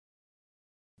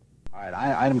All right,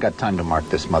 I haven't got time to mark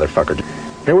this motherfucker.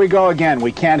 Here we go again.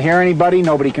 We can't hear anybody.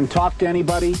 Nobody can talk to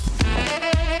anybody.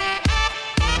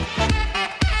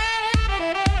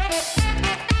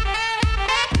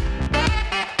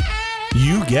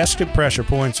 You guessed it, Pressure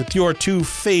Points with your two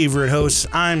favorite hosts.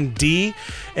 I'm D,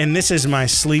 and this is my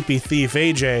sleepy thief,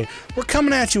 AJ. We're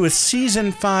coming at you with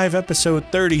Season 5, Episode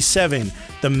 37,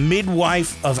 The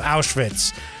Midwife of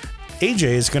Auschwitz. AJ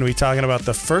is going to be talking about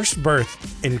the first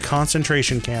birth in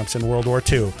concentration camps in World War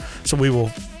II. So we will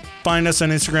find us on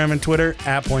Instagram and Twitter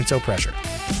at PointsOPressure.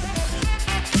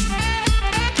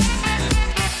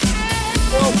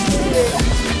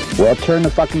 Well, turn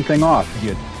the fucking thing off,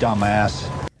 you dumbass.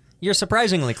 You're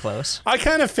surprisingly close. I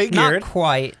kind of figured. Not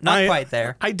quite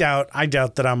there. I doubt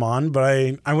that I'm on,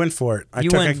 but I went for it. I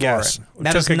took a guess.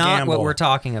 That is not what we're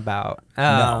talking about.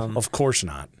 No, of course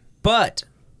not. But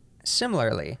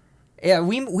similarly, yeah,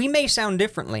 we may sound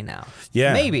differently now.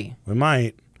 Yeah, maybe we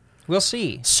might. We'll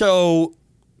see. So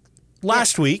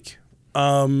last week,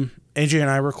 AJ and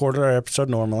I recorded our episode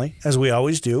normally, as we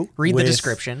always do. Read the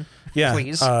description. Yeah,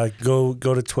 please. Go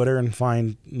to Twitter and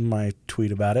find my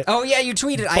tweet about it. Oh yeah, you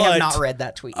tweeted. I have not read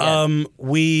that tweet yet.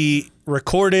 We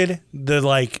recorded the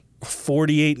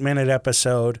 48-minute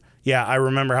episode. Yeah, I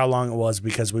remember how long it was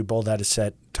because we both had to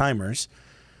set timers.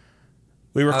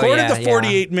 We recorded the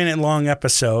 48-minute long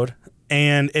episode,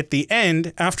 and at the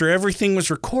end, after everything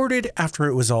was recorded, after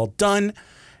it was all done,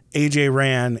 AJ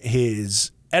ran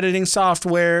his editing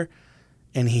software,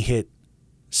 and he hit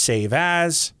save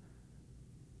as.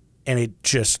 And it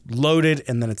just loaded,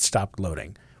 and then it stopped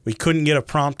loading. We couldn't get a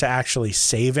prompt to actually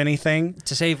save anything.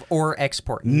 To save or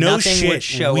export. No Nothing shit. Would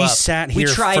show we up. sat here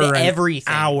we tried for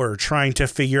everything. An hour trying to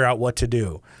figure out what to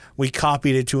do. We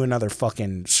copied it to another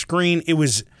fucking screen. It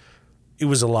was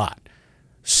a lot.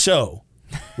 So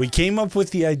we came up with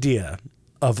the idea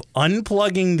of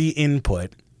unplugging the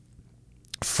input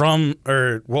from,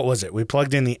 or what was it? We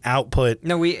plugged in the output.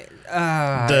 No,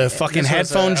 the fucking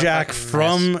headphone jack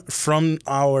from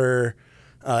our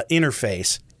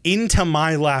interface into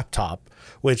my laptop,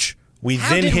 which we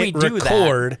then hit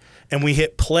record, and we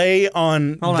hit play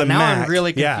on the Mac. Now I'm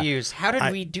really confused. Yeah. How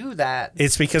did we do that?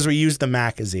 It's because we used the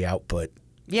Mac as the output.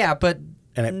 Yeah, but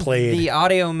and it played the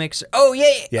audio mixer. Oh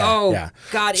yeah. Oh yeah.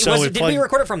 God. So did we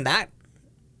record it from that?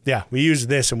 Yeah, we used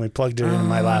this and we plugged it into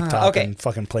my laptop and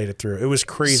fucking played it through. It was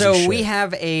crazy. So shit.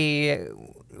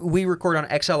 we record on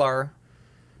XLR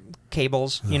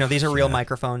cables. These are real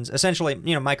microphones. Essentially,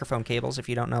 microphone cables, if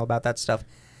you don't know about that stuff.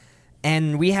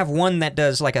 And we have one that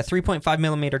does like a 3.5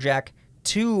 millimeter jack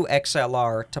to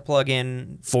XLR to plug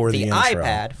in for the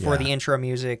iPad for the intro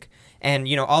music and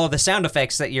all of the sound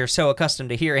effects that you're so accustomed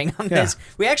to hearing on this.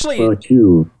 We actually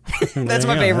that's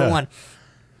my favorite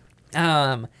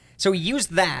one. So we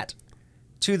used that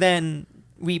to then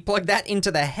we plugged that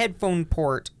into the headphone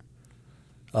port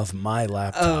of my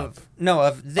laptop. Of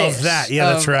this. Of that,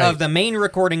 yeah, that's right. Of the main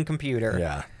recording computer.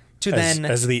 Yeah. Then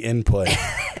as the input.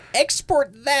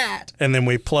 Export that. And then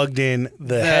we plugged in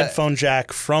the headphone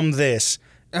jack from this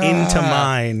into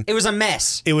mine. It was a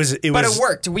mess. But it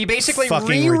worked. We basically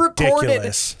re-recorded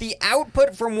the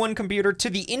output from one computer to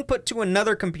the input to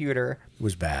another computer. It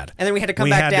was bad. And then we had to come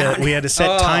back down. We had to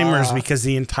set timers because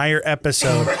the entire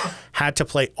episode had to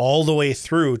play all the way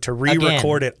through to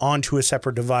re-record it onto a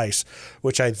separate device,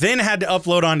 which I then had to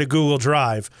upload onto Google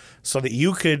Drive so that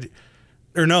you could...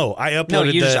 Or no, I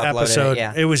uploaded the episode.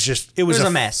 It was a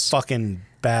mess. Fucking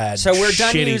bad. So we're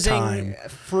done using time.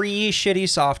 Free shitty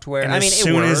software. And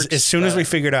as soon as we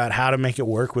figured out how to make it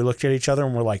work, we looked at each other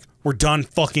and we're like, we're done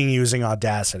fucking using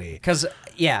Audacity. Because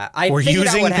we're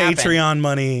using Patreon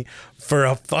money for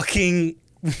a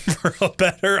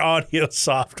better audio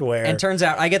software. And turns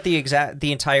out I get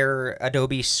the entire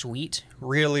Adobe suite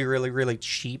really, really, really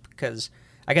cheap because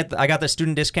I got the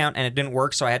student discount and it didn't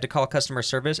work, so I had to call customer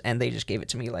service and they just gave it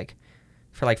to me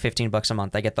for $15 a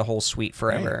month. I get the whole suite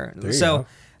forever. Hey, so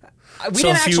we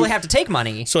didn't actually have to take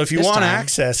my So if you want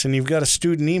access and you've got a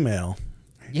student email,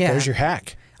 there's your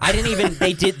hack. I didn't even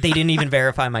they didn't even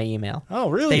verify my email. Oh,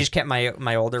 really? They just kept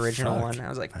my old original one. I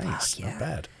was like, nice, not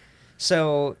bad.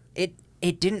 So it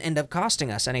didn't end up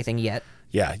costing us anything yet.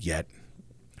 Yeah, yet.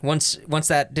 Once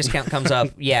that discount comes up,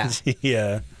 yeah.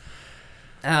 Yeah.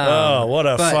 What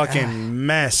a fucking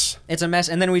mess. It's a mess.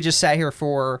 And then we just sat here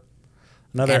for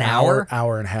another an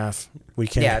hour and a half. We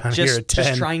came down here at 10.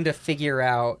 Just trying to figure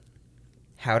out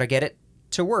how to get it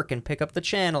to work and pick up the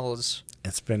channels.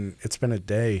 It's been a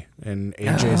day, and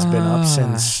AJ's been up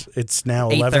since it's now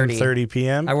 11:30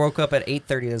 p.m. I woke up at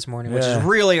 8:30 this morning, which is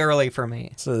really early for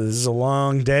me. So this is a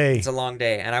long day. It's a long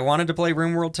day, and I wanted to play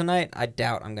RimWorld tonight. I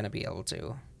doubt I'm going to be able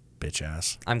to. bitch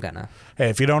ass. I'm gonna. Hey,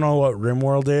 if you don't know what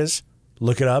RimWorld is,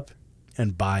 look it up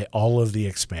and buy all of the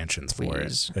expansions for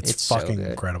it. It's fucking so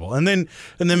incredible. And then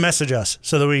message us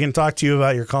so that we can talk to you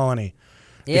about your colony.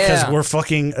 Yeah. Because we're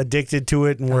fucking addicted to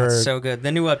it, and we're so good.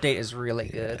 The new update is really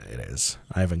good. Yeah, it is.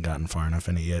 I haven't gotten far enough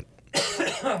in it yet.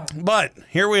 But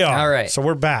here we are. All right. So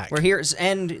we're back. We're here,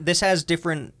 and this has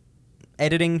different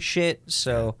editing shit,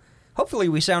 so hopefully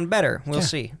we sound better. We'll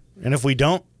see. And if we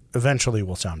don't, eventually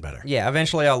we'll sound better. Yeah,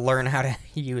 eventually I'll learn how to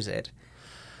use it.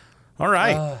 All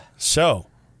right. So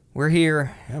we're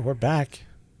here. Yeah, we're back.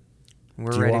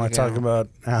 We're ready to go. Do you want to talk about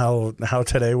how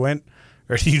today went?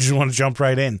 Or do you just want to jump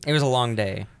right in? It was a long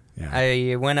day. Yeah.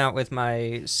 I went out with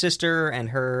my sister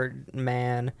and her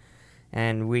man,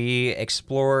 and we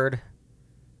explored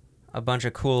a bunch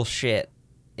of cool shit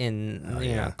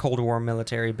in Cold War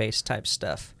military base type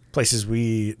stuff. Places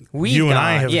you and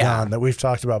I have gone that we've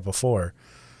talked about before.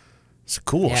 It's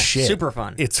cool shit. Super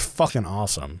fun. It's fucking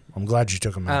awesome. I'm glad you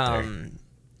took them out there.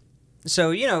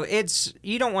 So, you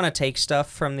don't want to take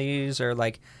stuff from these or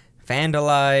like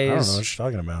vandalize. I don't know what you're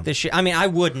talking about. This shit. I mean, I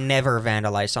would never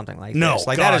vandalize something like this.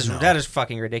 Like that is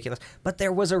fucking ridiculous. But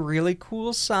there was a really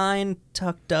cool sign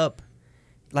tucked up,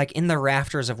 like in the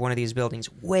rafters of one of these buildings,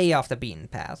 way off the beaten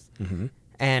path. Mm-hmm.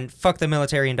 And fuck the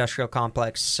military-industrial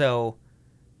complex, so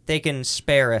they can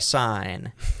spare a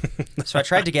sign. So I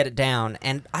tried to get it down,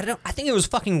 and I think it was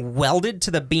fucking welded to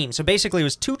the beam. So basically, it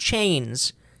was 2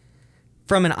 chains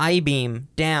from an I-beam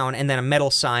down, and then a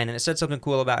metal sign, and it said something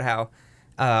cool about how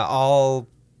all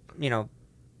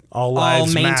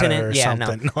lives matter or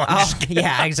something. No,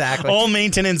 yeah, exactly. All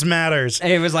maintenance matters.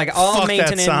 It was like all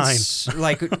maintenance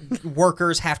like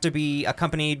workers have to be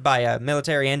accompanied by a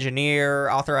military engineer,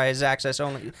 authorized access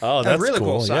only. Oh, that's a really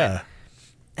cool sign. Yeah.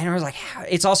 And I was like,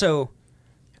 it's also,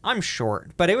 I'm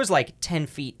short, but it was like 10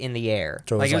 feet in the air.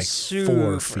 So it was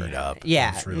super, 4 feet up.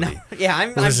 Yeah.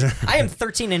 I am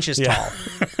 13 inches tall.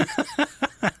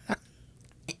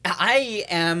 I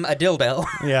am a dildo.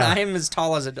 Yeah. I am as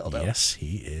tall as a dildo. Yes,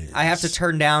 he is. I have to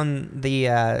turn down the,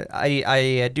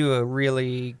 I do a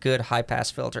really good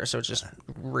high-pass filter, so it just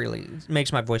really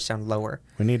makes my voice sound lower.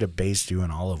 We need to baste you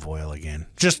in olive oil again.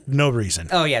 Just no reason.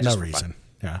 Oh, yeah. No reason.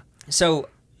 Yeah. So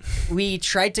we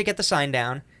tried to get the sign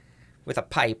down with a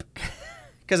pipe,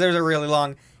 because there was a really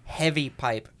long, heavy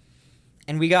pipe.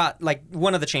 And we got, like,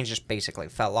 one of the chains just basically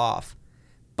fell off.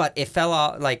 But it fell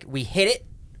off, like, we hit it,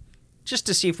 just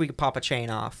to see if we could pop a chain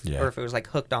off, or if it was like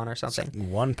hooked on or something.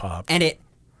 One pop. And it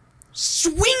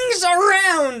swings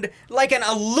around like an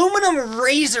aluminum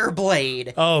razor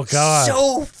blade. Oh, God.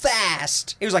 So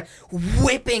fast. It was like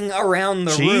whipping around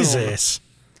the room. Jesus.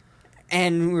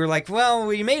 And we were like, well,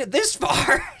 we made it this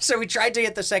far. So we tried to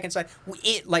get the second side.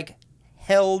 It like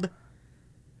held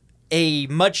a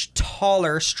much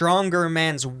taller, stronger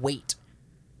man's weight.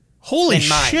 Holy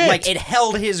shit. Like, it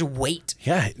held his weight.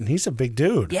 Yeah, and he's a big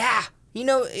dude. Yeah. He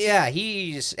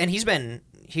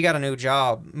got a new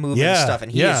job moving stuff,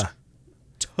 and he is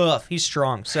tough. He's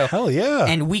strong. So hell yeah.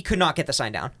 And we could not get the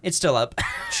sign down. It's still up.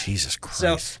 Jesus Christ.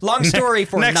 So, long story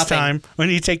for next nothing. Next time, when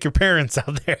you take your parents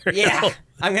out there. Yeah.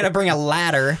 I'm going to bring a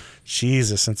ladder.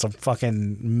 Jesus, and some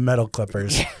fucking metal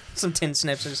clippers. Yeah, some tin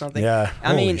snips or something. Yeah.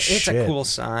 I mean, it's a cool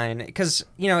sign. Because,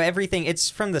 everything,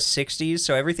 it's from the 60s,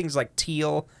 so everything's like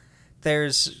teal.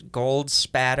 There's gold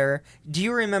spatter. Do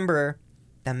you remember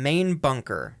the main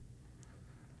bunker?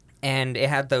 And it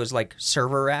had those like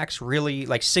server racks, really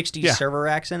like 60s server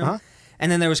racks in them. Uh-huh.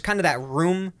 And then there was kind of that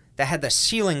room that had the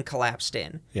ceiling collapsed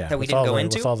in that we didn't go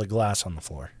into. With all the glass on the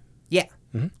floor. Yeah.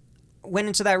 Mm-hmm. Went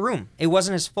into that room. It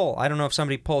wasn't as full. I don't know if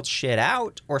somebody pulled shit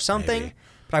out or something. Maybe.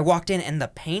 But I walked in and the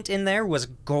paint in there was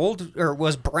gold, or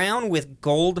was brown with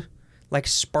gold like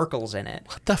sparkles in it.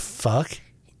 What the fuck?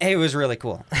 It was really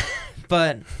cool.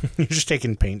 But you're just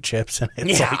taking paint chips and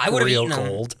it's like real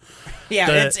gold.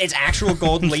 Yeah, it's actual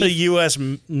gold leaf. The U.S.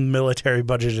 military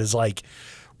budget is like,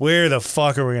 where the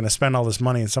fuck are we going to spend all this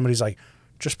money? And somebody's like,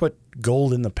 just put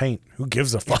gold in the paint. Who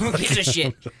gives a fuck? Who gives a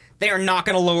shit? They are not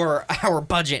going to lower our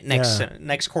budget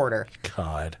next quarter.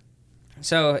 God.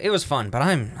 So it was fun, but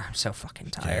I'm so fucking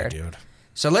tired. Yeah, dude.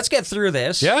 So let's get through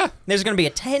this. Yeah. There's going to be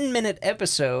a 10-minute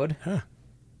episode. Huh.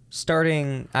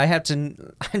 Starting, I'm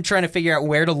trying to figure out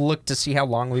where to look to see how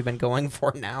long we've been going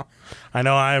for now. I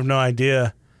know, I have no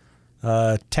idea.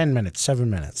 10 minutes, 7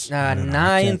 minutes.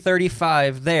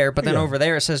 9:35 there, but then over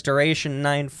there it says duration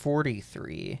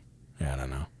 9:43. Yeah, I don't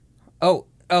know.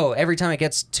 Oh, every time it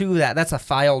gets to that's a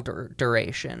file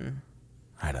duration.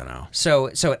 I don't know. So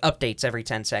it updates every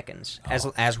 10 seconds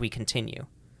as we continue.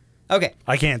 Okay.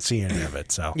 I can't see any of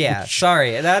it, so. Yeah,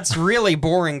 sorry. That's really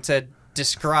boring to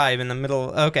describe in the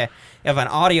middle of an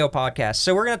audio podcast.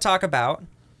 So we're going to talk about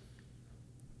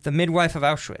The Midwife of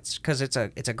Auschwitz, because it's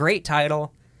a great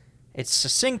title. It's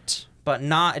succinct, but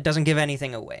it doesn't give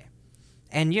anything away.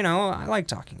 And, I like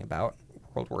talking about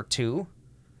World War II.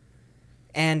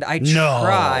 And I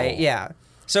try... Yeah.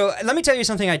 So let me tell you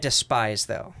something I despise,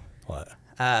 though. What?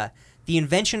 The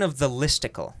invention of the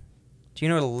listicle. Do you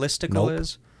know what a listicle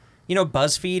is? You know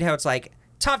BuzzFeed, how it's like,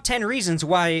 top 10 reasons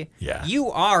why you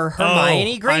are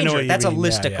Hermione Granger. That's a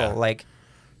listicle. Yeah. Like,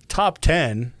 top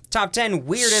 10? Top 10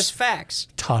 weirdest facts.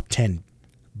 Top 10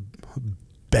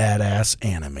 badass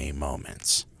anime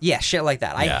moments. Yeah, shit like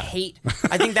that. Yeah.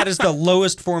 I think that is the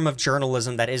lowest form of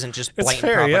journalism that isn't just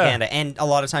blatant propaganda. Yeah. And a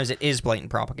lot of times it is blatant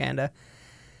propaganda.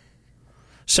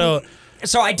 So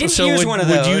I didn't use one of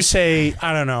those. Would you say,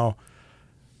 I don't know,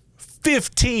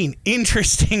 15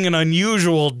 interesting and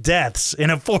unusual deaths in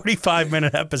a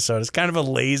 45-minute episode? It's kind of a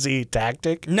lazy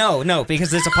tactic. No,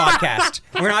 because it's a podcast.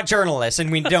 We're not journalists,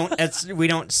 and we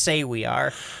don't say we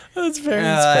are. That's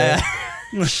fair.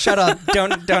 Shut up!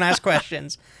 Don't ask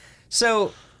questions.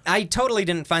 So I totally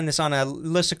didn't find this on a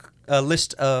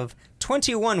list of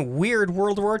 21 weird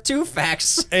World War II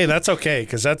facts. Hey, that's okay,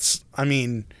 because that's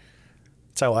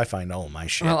how I find all of my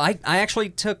shit. Well, I actually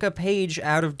took a page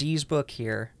out of Dee's book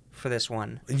here for this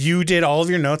one. You did all of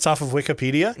your notes off of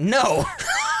Wikipedia? No.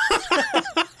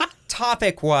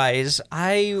 Topic-wise,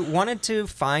 I wanted to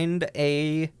find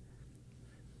a...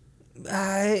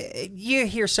 you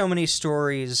hear so many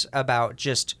stories about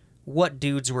just what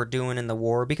dudes were doing in the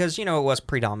war because, it was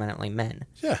predominantly men.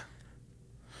 Yeah.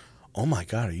 Oh my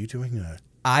God, are you doing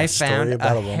I found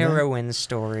a heroine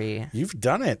story. You've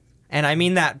done it. And I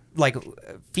mean that, like,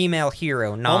 female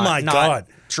hero, not God.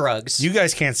 Drugs. You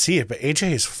guys can't see it, but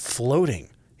AJ is floating.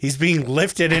 He's being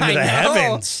lifted into the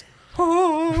heavens.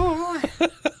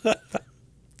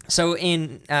 So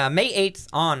in May 8th,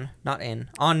 on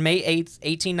May 8th,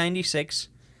 1896,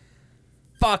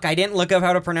 I didn't look up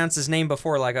how to pronounce his name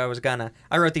before like I was gonna.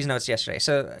 I wrote these notes yesterday,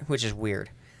 which is weird.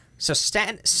 So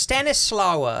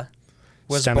Stanislawa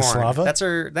was born. That's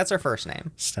her first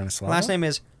name. Stanislawa? Last name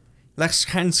is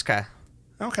Leszczynska.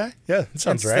 Okay, yeah, that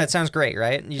sounds right. That sounds great,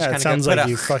 right? You just it sounds like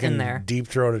you fucking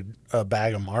deep-throated a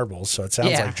bag of marbles, so it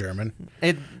sounds like German.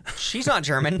 She's not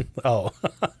German. Oh.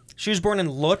 She was born in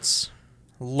Lodz.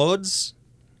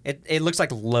 It looks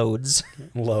like Loads.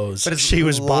 Lowe's. But she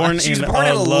was born in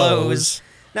Lowe's.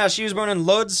 No, she was born in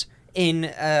Lodz in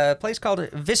a place called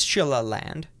Vistula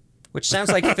Land, which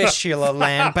sounds like Fistula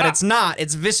Land, but it's not.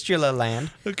 It's Vistula Land.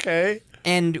 Okay.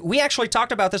 And we actually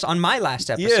talked about this on my last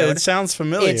episode. Yeah, it sounds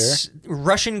familiar. It's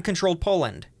Russian-controlled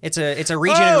Poland. It's a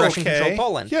region in Russian-controlled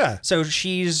Poland. Yeah. So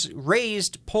she's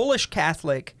raised Polish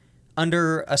Catholic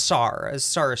under a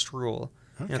Tsarist rule.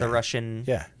 Okay. The Russian...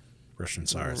 Yeah, Russian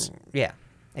Tsars. Yeah,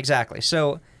 exactly.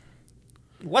 So,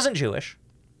 wasn't Jewish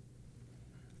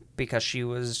because she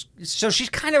was... So she's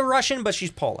kind of Russian, but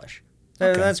she's Polish.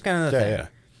 So that's kind of the thing. Yeah.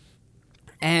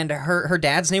 And her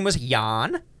dad's name was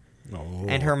Jan. Oh.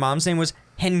 And her mom's name was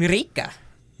Henrika,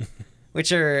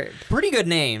 which are pretty good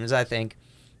names, I think.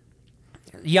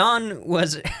 Jan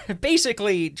was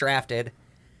basically drafted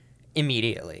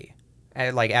immediately,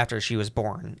 like after she was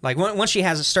born. Like once she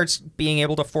starts being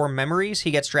able to form memories,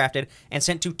 he gets drafted and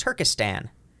sent to Turkestan.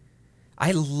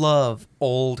 I love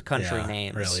old country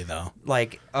names. Really though.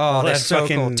 Like, that's so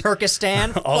cool.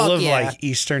 Turkestan. All of like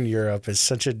Eastern Europe is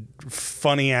such a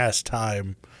funny ass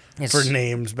time. For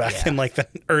names back in like the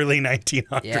early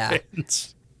 1900s. Yeah.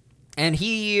 And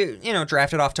he,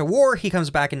 drafted off to war. He comes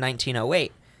back in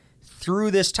 1908. Through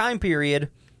this time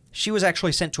period, she was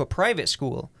actually sent to a private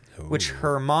school, which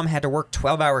her mom had to work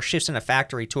 12-hour shifts in a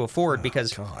factory to afford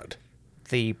because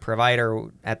the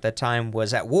provider at the time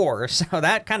was at war. So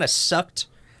that kind of sucked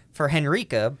for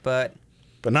Henrika, but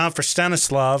not for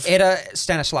Stanislav.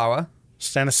 Stanislawa.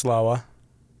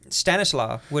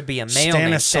 Stanislaw would be a male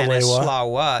name.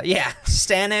 Stanislawa. Yeah,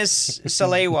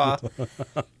 Stanislawa.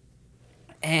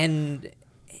 And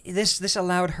this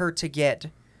allowed her to get,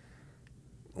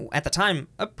 at the time,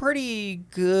 a pretty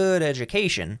good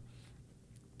education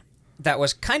that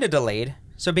was kind of delayed.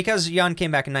 So because Jan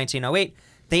came back in 1908,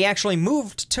 they actually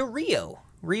moved to Rio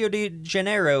de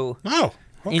Janeiro. Oh,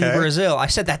 okay. In Brazil. I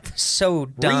said that so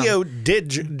dumb. Rio de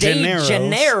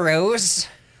Janeiros.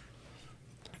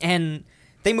 And...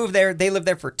 they moved there. They lived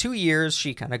there for 2 years.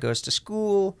 She kind of goes to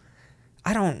school.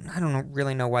 I don't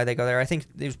really know why they go there. I think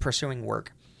they was pursuing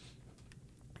work.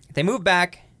 They moved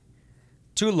back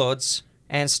to Lodz,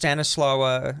 and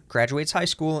Stanislawa graduates high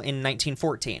school in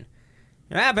 1914.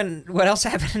 What else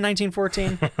happened in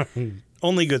 1914?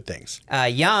 Only good things.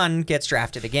 Jan gets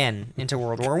drafted again into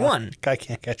World War I. Guy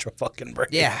can't catch a fucking break.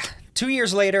 Yeah. 2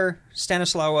 years later,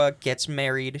 Stanislawa gets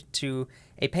married to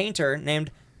a painter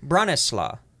named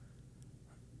Bronislaw.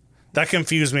 That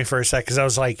confused me for a sec because I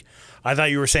was like, I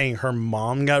thought you were saying her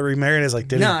mom got remarried. I was like,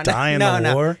 did he die in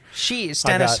the war?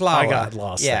 Stanislawa. I got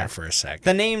lost there for a sec.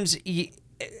 The names,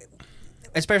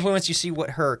 especially once you see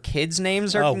what her kids'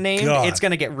 names are named, it's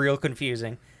going to get real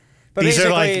confusing. But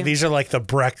these are like the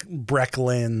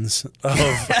Brecklins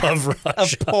of Russia.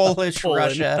 Of Polish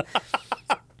Russia.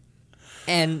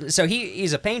 And so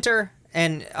he's a painter,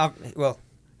 and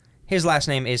his last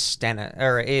name is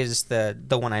is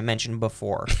the one I mentioned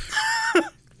before.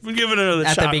 We'll give it another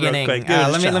shot at the beginning. Real quick.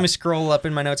 Let me scroll up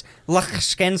in my notes.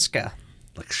 Lachskenska.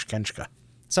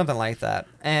 Something like that.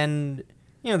 And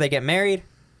they get married.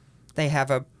 They have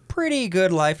a pretty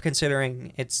good life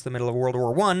considering it's the middle of World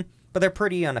War I, but they're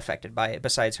pretty unaffected by it.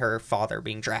 Besides her father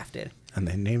being drafted. And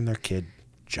they named their kid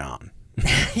John.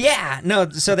 Yeah, no.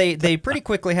 So they pretty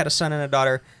quickly had a son and a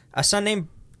daughter. A son named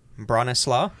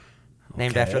Bronislaw,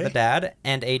 named after the dad,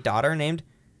 and a daughter named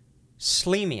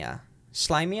Slimia.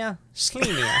 Slymia?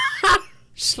 Slimia.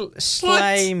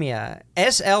 Slymia.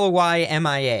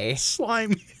 Slymia.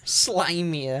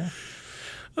 Slymia.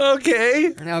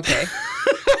 Okay.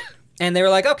 And they were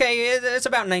like, okay, it's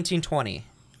about 1920.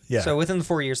 Yeah. So within the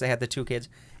 4 years, they had the two kids,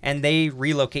 and they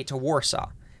relocate to Warsaw.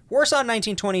 Warsaw in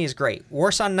 1920 is great.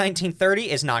 Warsaw in 1930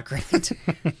 is not great.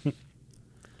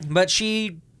 But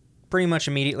she pretty much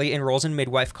immediately enrolls in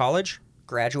midwife college,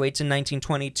 graduates in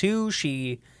 1922.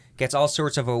 She gets all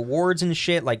sorts of awards and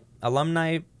shit, like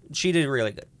alumni. She did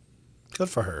really good. Good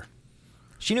for her.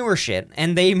 She knew her shit,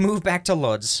 and they moved back to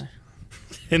Lodz.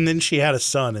 And then she had a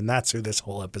son, and that's who this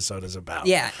whole episode is about.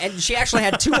 Yeah, and she actually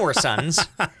had two more sons,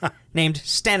 named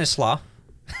Stanislaw.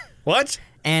 What?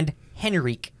 And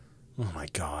Henrik. Oh, my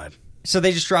God. So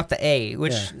they just dropped the A,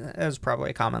 which is probably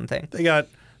a common thing.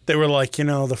 They were like,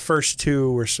 the first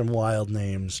two were some wild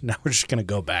names. Now we're just going to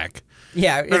go back.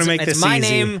 Yeah, it's my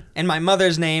name and my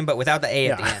mother's name, but without the A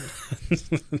at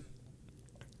the end.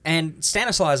 And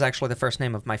Stanislaw is actually the first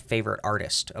name of my favorite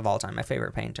artist of all time, my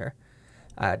favorite painter.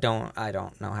 I don't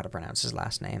know how to pronounce his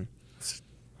last name.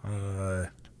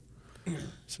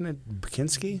 Isn't it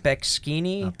Bekinski?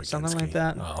 Bekskini, something like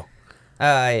that. Oh.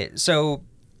 So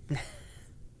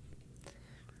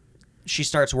she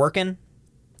starts working,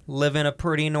 living a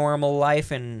pretty normal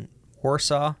life in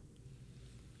Warsaw.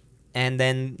 And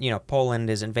then, Poland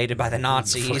is invaded by the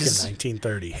Nazis. Fucking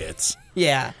 1930 hits.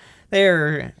 Yeah.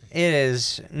 It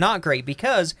is not great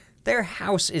because their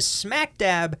house is smack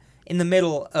dab in the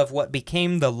middle of what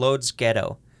became the Lodz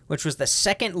ghetto, which was the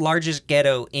second largest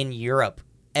ghetto in Europe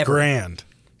ever. Grand.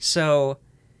 So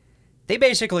they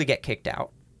basically get kicked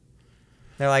out.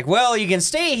 They're like, well, you can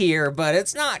stay here, but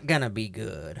it's not going to be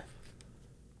good.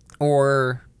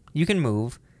 Or you can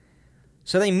move.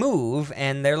 So they move,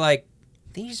 and they're like,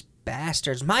 these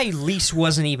bastards, my lease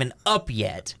wasn't even up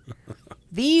yet.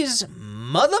 These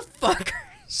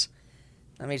motherfuckers.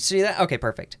 Let me see that. Okay,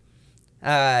 perfect.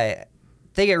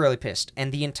 They get really pissed,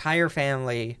 and the entire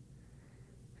family,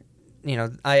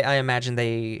 I imagine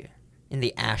in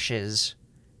the ashes,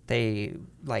 they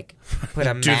put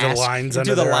a do mask, the lines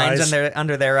under their eyes.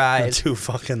 under their eyes. The two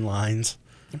fucking lines.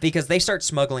 Because they start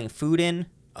smuggling food in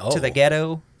to the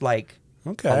ghetto, a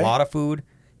lot of food.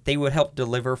 They would help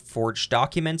deliver forged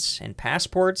documents and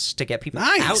passports to get people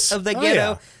out of the ghetto.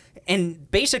 Yeah. And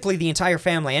basically the entire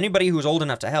family, anybody who was old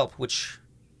enough to help, which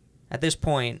at this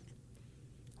point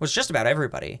was just about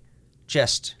everybody,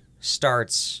 just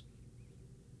starts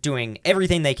doing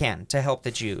everything they can to help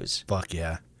the Jews. Fuck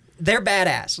yeah. They're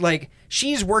badass.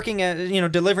 She's working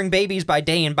at, delivering babies by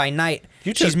day and by night.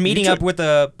 She's meeting up with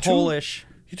a Polish...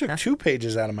 You took 2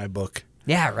 pages out of my book.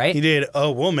 Yeah, right? You did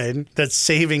a woman that's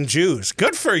saving Jews.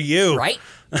 Good for you. Right?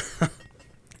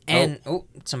 And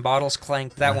some bottles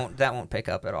clanked. That won't pick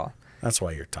up at all. That's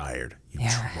why you're tired.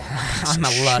 I'm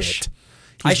a lush.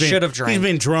 I should have drank. He's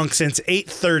been drunk since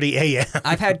 8:30 a.m.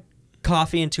 I've had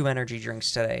coffee and 2 energy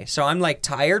drinks today. So I'm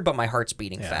tired, but my heart's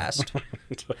beating fast.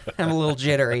 I'm a little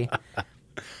jittery.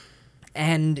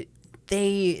 And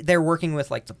they're working with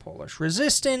the Polish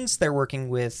resistance. They're working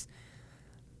with,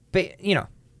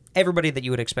 everybody that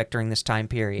you would expect during this time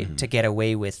period to get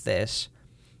away with this.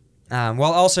 While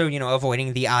also,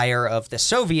 avoiding the ire of the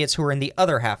Soviets who were in the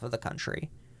other half of the country.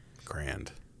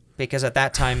 Grand. Because at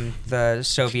that time, the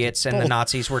Soviets and the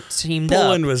Nazis were teamed up.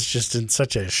 Poland was just in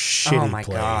such a shitty place. Oh, my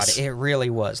God. It really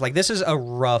was. This is a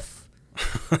rough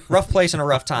place and a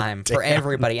rough time for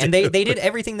everybody. And they did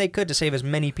everything they could to save as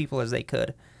many people as they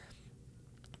could.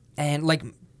 And,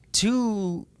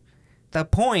 to the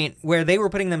point where they were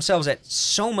putting themselves at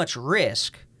so much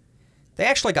risk, they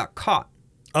actually got caught.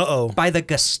 Uh-oh. By the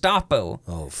Gestapo.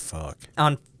 Oh, fuck.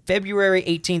 On February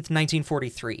 18th,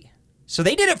 1943. So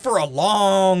they did it for a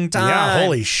long time. Yeah,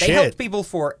 holy shit. They helped people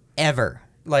forever.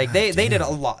 Like, they did a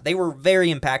lot. They were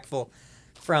very impactful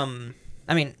from...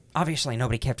 I mean, obviously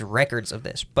nobody kept records of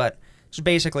this, but just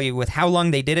basically with how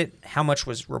long they did it, how much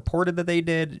was reported that they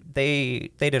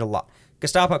did a lot.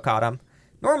 Gestapo caught them.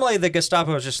 Normally the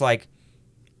Gestapo is just like,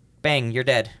 bang, you're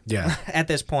dead. Yeah. At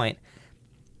this point.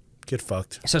 Get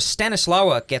fucked. So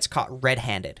Stanislawa gets caught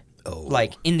red-handed. Oh.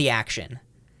 Like, in the action.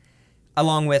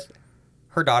 Along with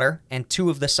her daughter and 2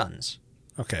 of the sons.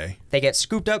 Okay. They get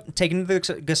scooped up, taken to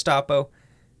the Gestapo.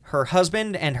 Her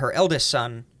husband and her eldest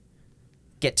son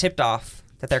get tipped off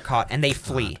that they're caught, and they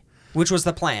flee, which was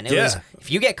the plan. It was,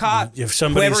 if you get caught, if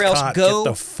somebody's whoever else, caught, go get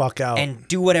the fuck out and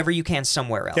do whatever you can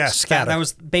somewhere else. Yeah, scatter. That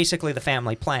was basically the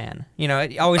family plan. You know,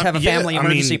 you always have a family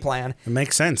emergency plan. It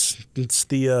makes sense. It's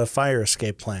the fire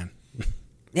escape plan.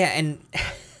 Yeah, and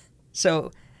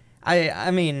so... I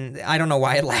mean, I don't know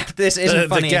why I laughed. This isn't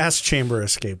funny. The gas chamber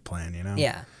escape plan, you know?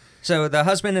 Yeah. So the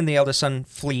husband and the eldest son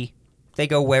flee. They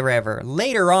go wherever.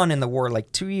 Later on in the war,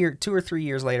 like 2 or 3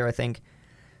 years later, I think,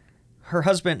 her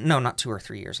husband... No, not 2 or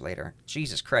 3 years later.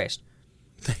 Jesus Christ.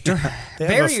 They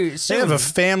have a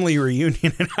family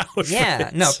reunion in Auschwitz.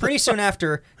 Yeah, no, pretty soon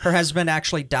after, her husband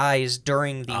actually dies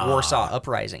during the Warsaw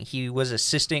Uprising. He was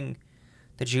assisting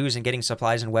the Jews in getting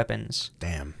supplies and weapons.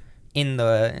 Damn. In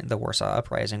the Warsaw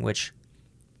Uprising, which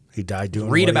he died doing.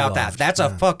 Read about that. That's a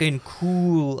fucking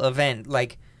cool event.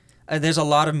 Like, there's a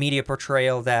lot of media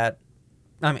portrayal that,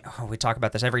 I mean, we talk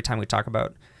about this every time we talk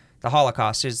about the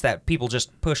Holocaust, is that people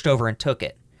just pushed over and took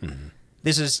it. Mm-hmm.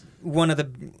 This is one of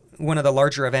the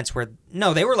larger events where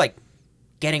they were like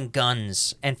getting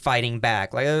guns and fighting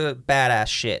back, like badass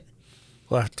shit.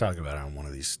 We'll have to talk about it on one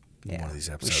of these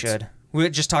episodes. We should. We'll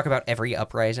just talk about every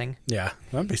uprising. Yeah,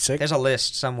 that'd be sick. There's a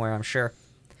list somewhere, I'm sure.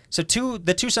 So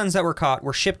the 2 sons that were caught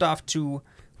were shipped off to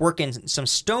work in some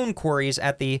stone quarries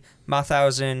at the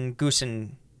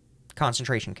Mauthausen-Gusen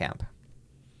concentration camp.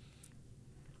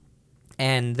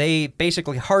 And they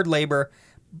basically hard labor,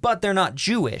 but they're not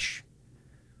Jewish.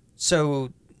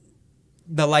 So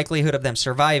the likelihood of them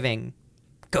surviving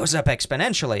goes up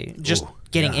exponentially just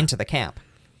getting into the camp.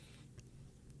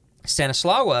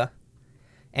 Stanislawa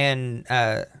and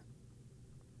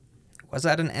was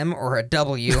that an M or a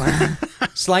W?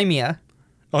 Slimia.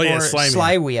 Oh yeah,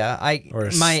 Slywia.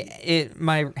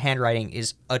 My handwriting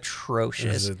is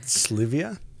atrocious. Is it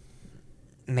Slivia?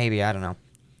 Maybe, I don't know.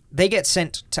 They get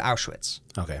sent to Auschwitz.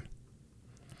 Okay.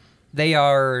 They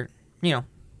are,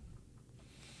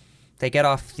 they get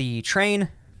off the train,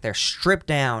 they're stripped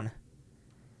down,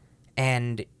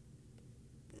 and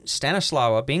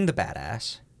Stanislawa, being the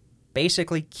badass,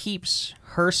 basically keeps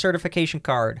her certification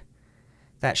card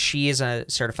that she is a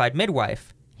certified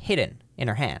midwife hidden in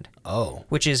her hand. Oh.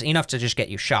 Which is enough to just get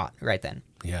you shot right then.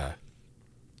 Yeah.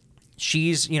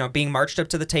 She's, being marched up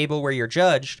to the table where you're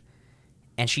judged,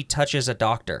 and she touches a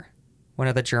doctor, one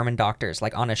of the German doctors,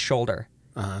 like on his shoulder.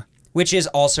 Uh-huh. Which is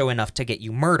also enough to get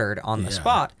you murdered on the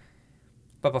spot.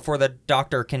 But before the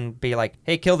doctor can be like,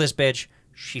 hey, kill this bitch,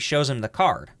 she shows him the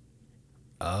card.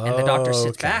 Oh, and the doctor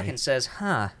sits back and says,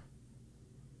 how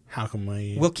come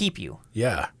we'll keep you.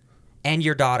 Yeah. And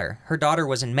your daughter. Her daughter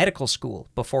was in medical school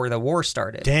before the war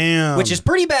started. Damn. Which is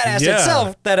pretty badass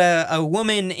itself, that a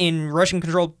woman in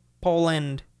Russian-controlled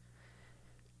Poland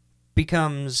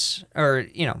becomes, or,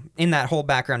 in that whole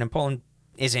background in Poland,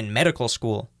 is in medical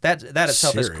school. That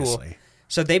itself is cool.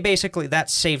 So they basically, that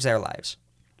saves their lives.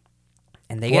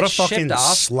 And they get shipped off. What a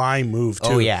fucking sly move, too.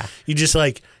 Oh, yeah. You just,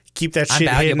 keep that shit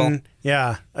hidden.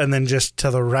 Yeah. And then just to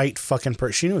the right fucking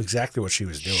person. She knew exactly what she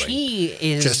was doing. She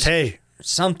is... Just, hey.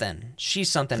 Something. She's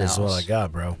something else. That's what I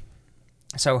got, bro.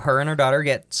 So her and her daughter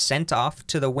get sent off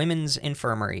to the women's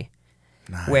infirmary.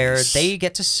 Nice. Where they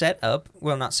get to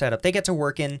they get to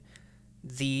work in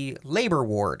the labor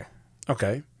ward.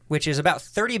 Okay. Which is about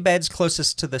 30 beds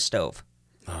closest to the stove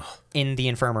in the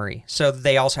infirmary. So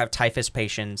they also have typhus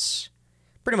patients.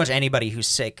 Pretty much anybody who's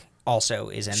sick also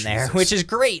is in there, which is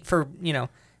great for,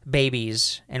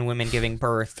 babies and women giving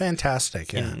birth.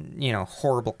 Fantastic, yeah. In,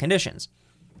 horrible conditions.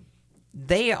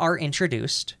 They are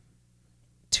introduced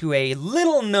to a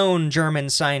little-known German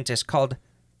scientist called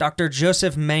Dr.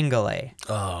 Joseph Mengele.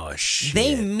 Oh, shit.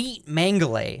 They meet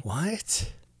Mengele.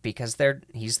 What? Because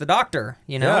he's the doctor,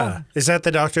 Yeah. Is that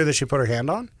the doctor that she put her hand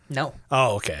on? No.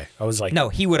 Oh, okay. I was like... No,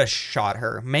 he would have shot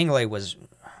her. Mengele was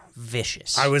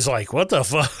vicious. I was like, what the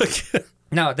fuck?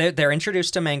 No, they're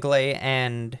introduced to Mengele,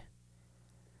 and...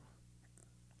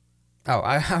 Oh,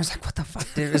 I was like, what the fuck?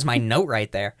 There's my note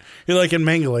right there. You're like, in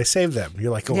Mengele, save them.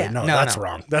 You're like, wait, that's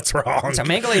wrong. That's wrong. So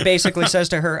Mengele basically says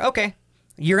to her, okay,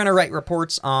 you're going to write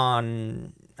reports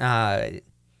on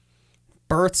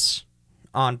births,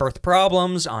 on birth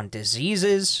problems, on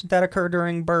diseases that occur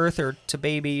during birth or to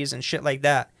babies and shit like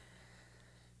that.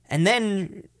 And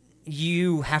then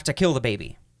you have to kill the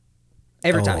baby.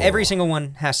 Every time. Every single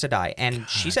one has to die. And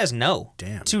she says no to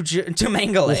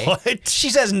Mengele. What?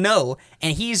 She says no.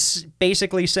 And he's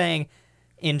basically saying,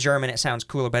 in German it sounds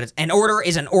cooler, but it's, an order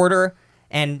is an order.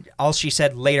 And all she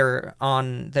said later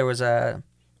on, there was a...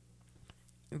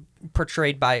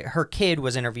 portrayed by... her kid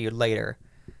was interviewed later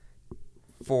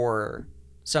for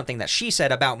something that she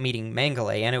said about meeting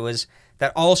Mengele. And it was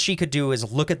that all she could do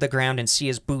is look at the ground and see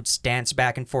his boots dance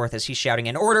back and forth as he's shouting,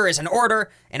 an order is an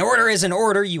order, an order is an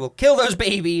order, you will kill those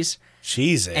babies.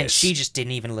 Jesus. And she just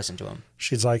didn't even listen to him.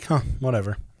 She's like,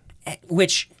 whatever.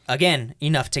 Which, again,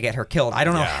 enough to get her killed. I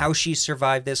don't know how she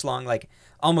survived this long, like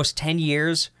almost 10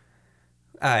 years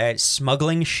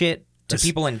smuggling shit to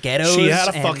people in ghettos. She had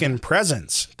a fucking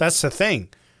presence. That's the thing.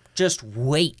 Just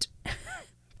wait.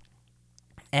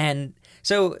 And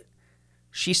so...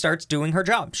 she starts doing her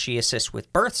job. She assists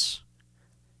with births.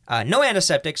 No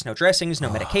antiseptics, no dressings, no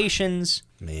medications.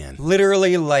 Man.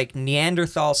 Literally like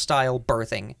Neanderthal-style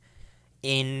birthing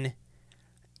in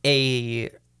a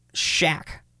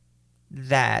shack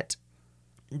that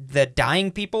the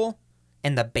dying people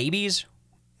and the babies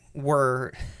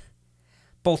were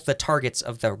both the targets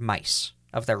of the mice,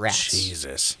 of the rats.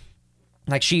 Jesus.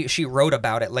 Like she wrote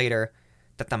about it later,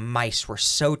 that the mice were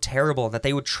so terrible that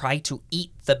they would try to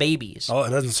eat the babies. Oh,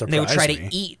 it doesn't surprise me. They would try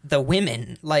to eat the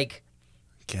women. Like,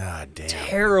 God damn.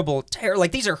 Terrible.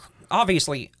 Like, these are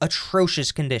obviously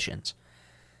atrocious conditions.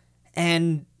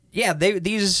 And, yeah,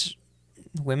 these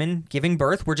women giving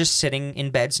birth were just sitting in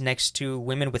beds next to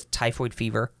women with typhoid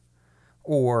fever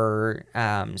or,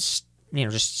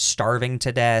 just starving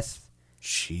to death.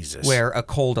 Jesus. Where a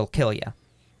cold will kill you.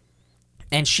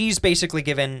 And she's basically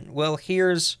given, well,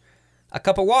 here's a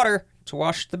cup of water to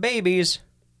wash the babies.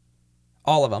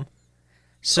 All of them.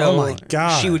 So oh my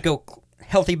God. She would go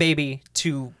healthy baby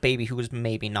to baby who was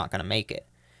maybe not going to make it,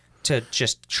 to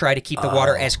just try to keep the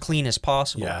water as clean as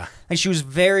possible. Yeah. And she was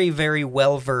very, very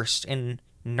well versed in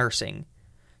nursing,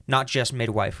 not just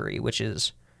midwifery, which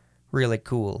is really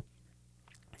cool.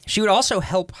 She would also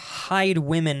help hide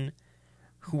women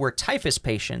who were typhus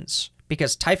patients,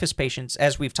 because typhus patients,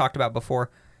 as we've talked about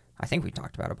before, I think we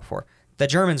talked about it before, the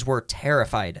Germans were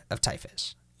terrified of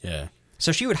typhus. Yeah.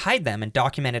 So she would hide them and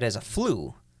document it as a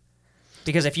flu.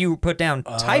 Because if you put down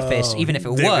typhus, even if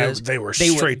they were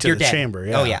straight to the chamber.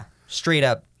 Yeah. Oh, yeah. Straight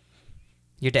up,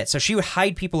 you're dead. So she would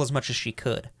hide people as much as she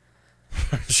could.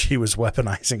 She was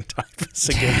weaponizing typhus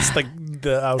against the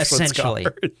Auschwitz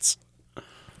guards.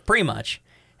 Pretty much.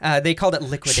 They called it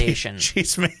liquidation.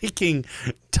 She's making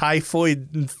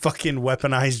typhoid fucking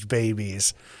weaponized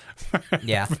babies.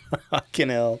 Yeah. Fucking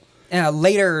hell.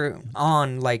 Later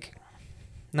on,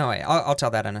 I'll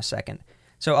tell that in a second.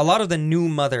 So a lot of the new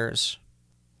mothers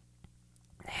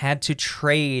had to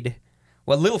trade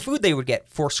what little food they would get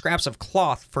for scraps of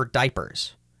cloth for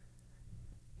diapers.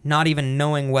 Not even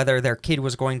knowing whether their kid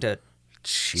was going to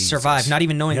survive. Not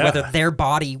even knowing whether their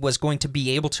body was going to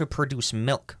be able to produce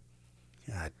milk.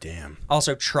 God damn.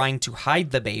 Also trying to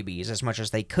hide the babies as much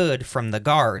as they could from the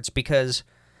guards, because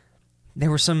there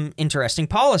were some interesting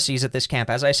policies at this camp.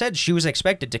 As I said, she was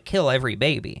expected to kill every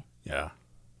baby. Yeah.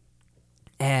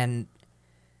 And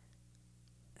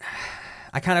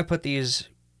I kind of put these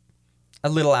a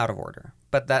little out of order,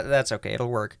 but that's okay. It'll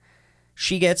work.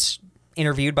 She gets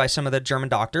interviewed by some of the German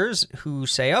doctors who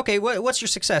say, okay, what's your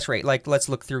success rate? Like, let's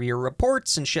look through your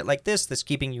reports and shit like this that's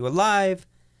keeping you alive.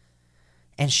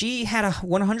 And she had a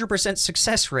 100%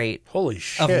 success rate Holy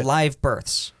shit. of live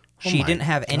births. She didn't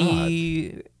have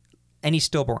any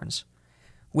stillborns,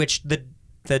 which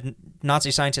the Nazi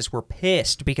scientists were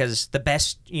pissed because the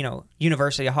best,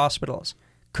 university hospitals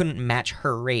couldn't match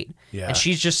her rate. Yeah. And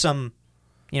she's just some,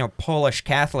 Polish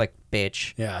Catholic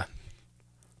bitch. Yeah.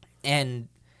 And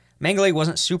Mengele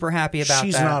wasn't super happy about that.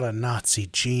 She's not a Nazi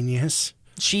genius.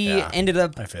 She ended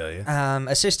up I feel you.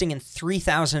 assisting in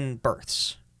 3,000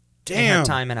 births. Damn. In her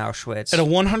time in Auschwitz. At a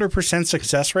 100%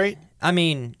 success rate? I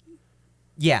mean,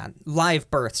 yeah, live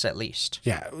births at least.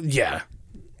 Yeah.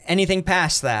 Anything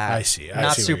past that, I see not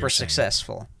what super you're saying.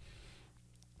 successful.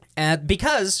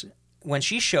 Because when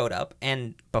she showed up,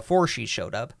 and before she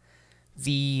showed up,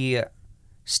 the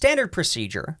standard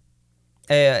procedure,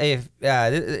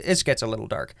 it gets a little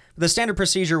dark. The standard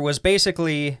procedure was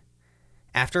basically,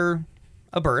 after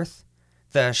a birth,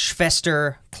 the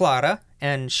Schwester Clara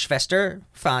and Schwester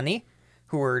Fanny,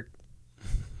 who were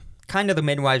kind of the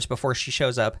midwives before she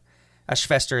shows up, a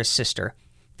Schwester is sister,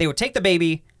 they would take the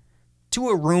baby to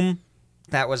a room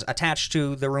that was attached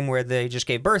to the room where they just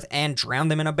gave birth and drown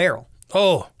them in a barrel.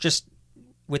 Oh. Just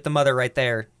with the mother right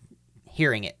there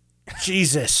hearing it.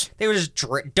 Jesus. They would just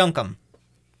dunk them.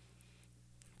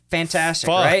 Fantastic,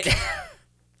 Fuck.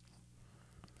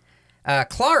 Right?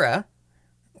 Clara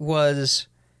was...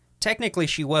 Technically,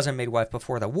 she was a midwife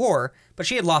before the war, but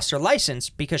she had lost her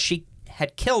license because she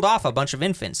had killed off a bunch of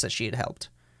infants that she had helped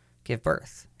give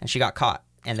birth. And she got caught,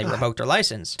 and they revoked her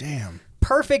license. Damn.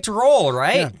 Perfect role,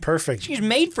 right? Yeah, perfect. She's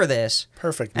made for this.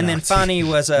 Perfect. And then Nazi Fanny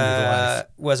was a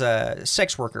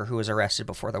sex worker who was arrested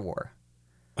before the war.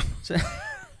 So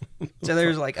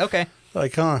there's like, okay,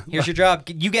 like, huh? Here's your job.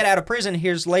 You get out of prison.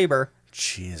 Here's labor.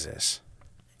 Jesus.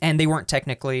 And they weren't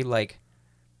technically like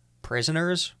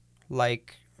prisoners,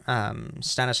 like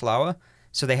Stanislawa,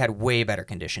 so they had way better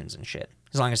conditions and shit.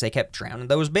 As long as they kept drowning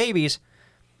those babies.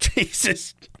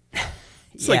 Jesus.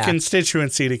 It's like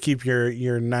constituency to keep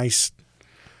your nice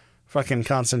fucking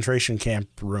concentration camp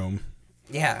room.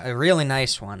 Yeah, a really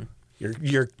nice one.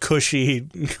 Your cushy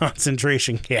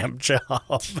concentration camp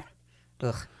job.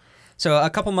 Ugh. So a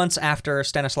couple months after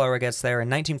Stanislawa gets there in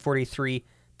 1943,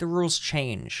 the rules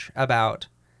change about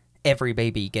every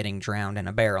baby getting drowned in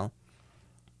a barrel.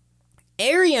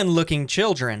 Aryan-looking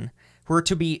children were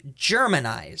to be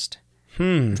Germanized,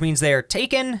 which means they are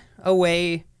taken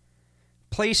away,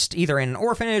 placed either in an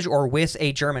orphanage or with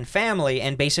a German family,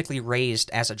 and basically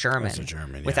raised as a German,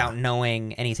 without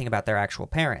knowing anything about their actual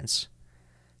parents,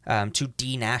 to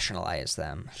denationalize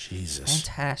them. Jesus.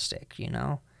 Fantastic, you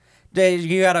know?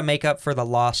 You got to make up for the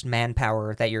lost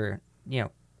manpower that you're,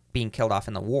 being killed off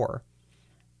in the war.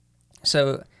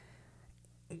 So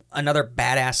another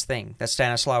badass thing that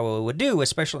Stanislawa would do,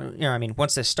 especially,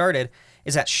 once this started,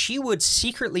 is that she would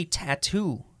secretly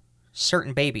tattoo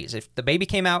certain babies. If the baby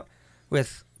came out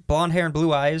with blonde hair and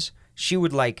blue eyes, she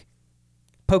would like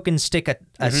poke and stick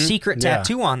a secret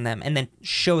tattoo on them and then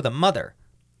show the mother.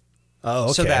 Oh,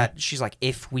 okay. So that she's like,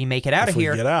 if we make it out of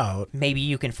here, get out, maybe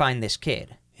you can find this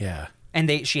kid. Yeah.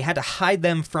 And she had to hide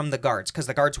them from the guards because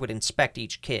the guards would inspect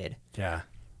each kid. Yeah.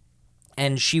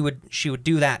 And she would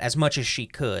do that as much as she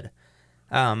could.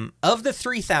 Of the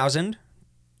 3,000,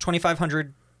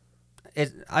 2,500,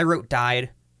 I wrote died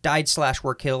 /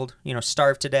 were killed,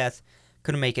 starved to death,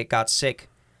 couldn't make it, got sick,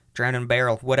 drowned in a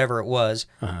barrel, whatever it was.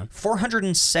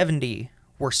 470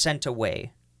 were sent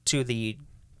away to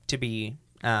be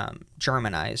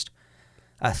Germanized.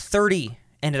 30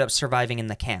 ended up surviving in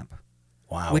the camp.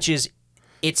 Wow. Which is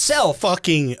itself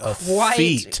fucking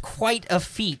quite a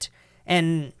feat.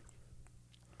 And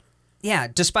yeah,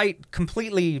 despite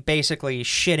completely basically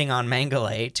shitting on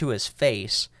Mengele to his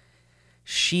face,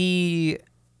 he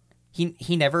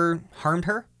never harmed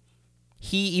her.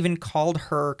 He even called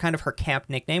her kind of her camp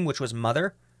nickname, which was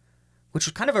Mother, which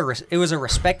was kind of it was a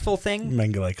respectful thing.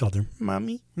 Mengele called her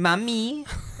Mommy. Mommy.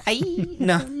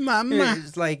 No. Mama. It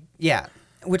was like, yeah,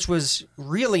 which was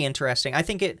really interesting. I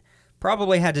think it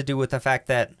probably had to do with the fact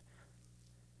that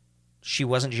she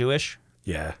wasn't Jewish.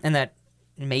 Yeah. And that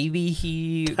maybe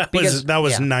he... That was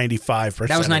 95%.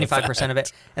 That was 95% of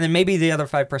it. And then maybe the other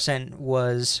 5%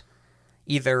 was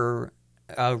either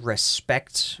a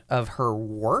respect of her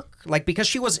work, like because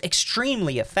she was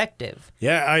extremely effective.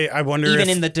 Yeah, I wonder even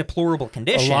if in the deplorable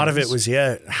conditions. A lot of it was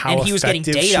how and he was effective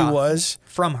getting data she was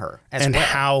from her as and well.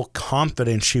 how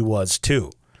confident she was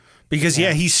too. Because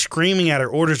he's screaming at her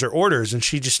orders, and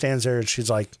she just stands there and she's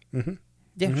like,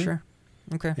 sure,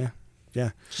 okay, yeah.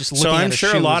 Just so I'm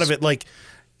sure shoes. a lot of it, like,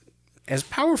 as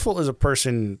powerful as a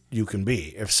person you can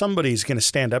be, if somebody's going to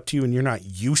stand up to you and you're not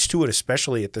used to it,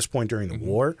 especially at this point during the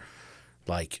war,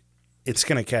 like, it's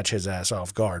going to catch his ass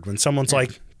off guard when someone's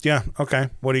like, yeah, okay,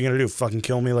 what are you going to do? Fucking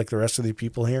kill me like the rest of the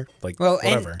people here? Like,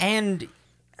 whatever. And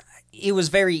it was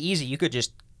very easy. You could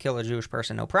just kill a Jewish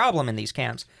person, no problem, in these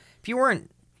camps. If you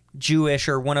weren't Jewish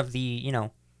or one of the,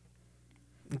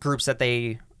 groups that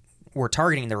they were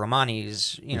targeting, the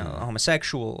Romanis,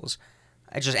 homosexuals,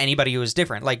 just anybody who was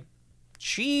different. Like,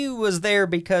 she was there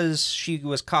because she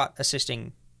was caught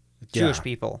assisting Jewish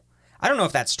people. I don't know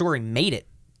if that story made it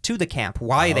to the camp,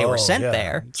 why they were sent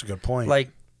there. That's a good point.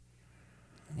 Like,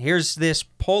 here's this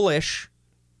Polish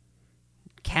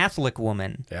Catholic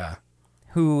woman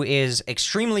who is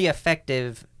extremely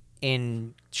effective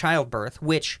in childbirth,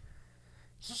 which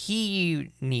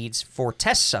he needs for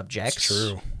test subjects. It's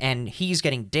true. And he's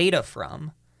getting data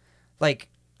from. Like,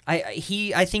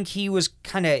 I think he was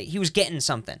getting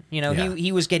something.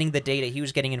 He was getting the data, he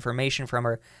was getting information from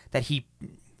her that he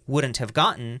wouldn't have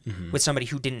gotten with somebody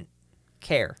who didn't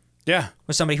care. Yeah.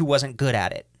 With somebody who wasn't good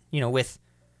at it. With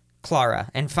Clara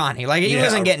and Fanny. Like, he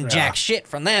wasn't getting jack shit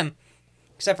from them.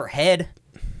 Except for head.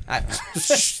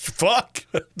 Fuck.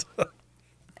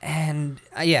 And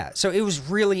so it was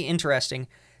really interesting.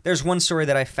 There's one story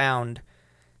that I found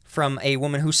from a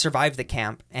woman who survived the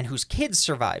camp and whose kids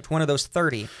survived, one of those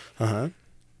 30. Uh-huh.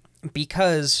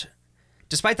 Because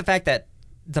despite the fact that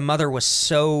the mother was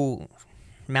so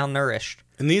malnourished.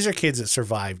 And these are kids that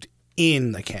survived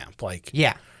in the camp. Like,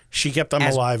 yeah. She kept them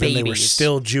As alive babies. and they were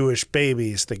still Jewish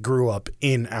babies that grew up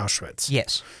in Auschwitz.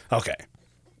 Yes. Okay.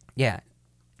 Yeah.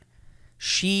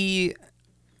 She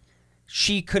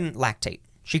couldn't lactate.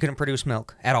 She couldn't produce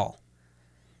milk at all.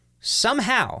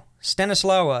 Somehow,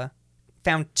 Stanislawa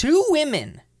found 2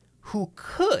 women who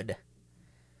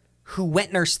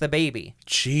wet nursed the baby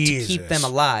Jesus. to keep them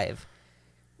alive.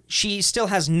 She still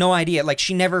has no idea. Like,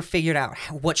 she never figured out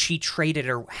what she traded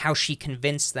or how she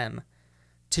convinced them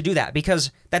to do that,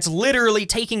 because that's literally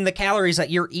taking the calories that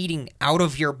you're eating out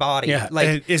of your body. Yeah,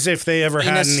 like as if they ever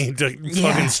had any to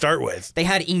fucking start with. They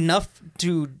had enough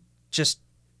to just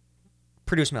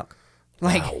produce milk.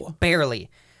 Like, wow. Barely.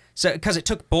 So, because it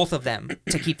took both of them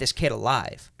to keep this kid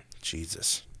alive.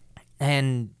 Jesus.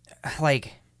 And,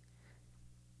 like,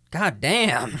 god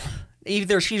damn.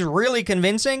 Either she's really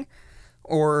convincing,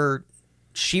 or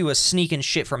she was sneaking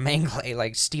shit from Mengele,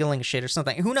 like stealing shit or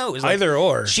something. Who knows? Like, either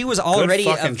or. She was already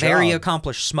a very job.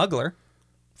 Accomplished smuggler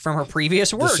from her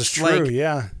previous work. This is true, like,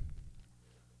 yeah.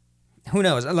 Who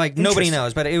knows? Like, nobody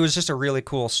knows, but it was just a really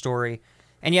cool story.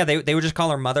 And yeah, they would just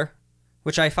call her Mother,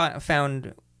 which I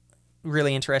found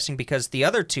really interesting, because the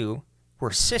other 2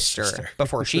 were sister.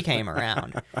 Before she came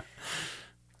around.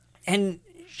 And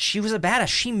she was a badass.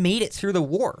 She made it through the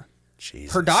war.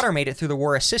 Jesus. Her daughter made it through the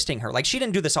war assisting her. Like, she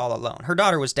didn't do this all alone. Her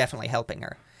daughter was definitely helping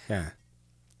her. Yeah.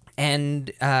 And,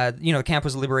 the camp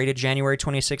was liberated January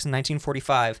 26,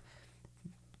 1945.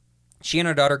 She and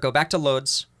her daughter go back to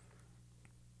Lodz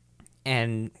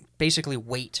and basically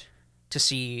wait to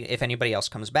see if anybody else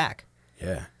comes back.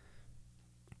 Yeah.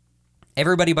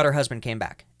 Everybody but her husband came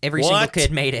back. Every single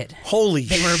kid made it. Holy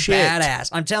shit. They were badass.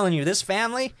 I'm telling you, this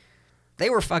family,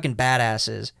 they were fucking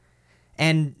badasses.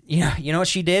 And you know what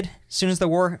she did? As soon as the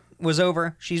war was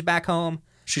over, she's back home.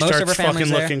 She Most starts of her family's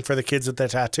fucking there. looking for the kids with the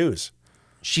tattoos.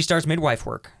 She starts midwife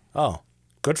work. Oh,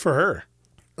 good for her.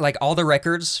 Like, all the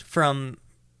records from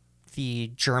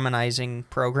the Germanizing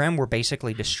program were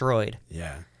basically destroyed.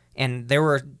 Yeah. And there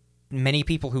were many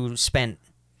people who spent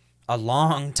a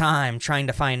long time trying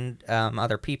to find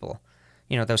other people,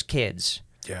 those kids.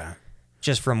 Yeah.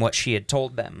 Just from what she had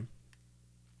told them.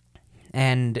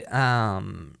 And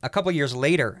a couple years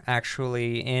later,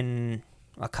 actually, in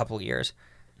a couple years,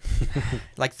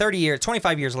 like 30 years,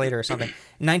 25 years later or something,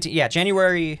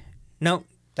 January, no,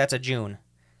 that's a June.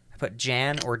 I put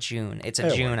Jan or June. It's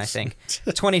a June, I think.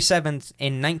 27th,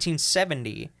 in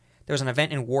 1970, there was an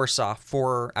event in Warsaw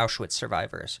for Auschwitz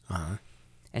survivors. Uh-huh.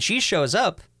 And she shows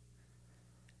up,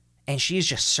 and she's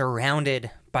just surrounded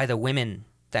by the women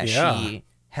that she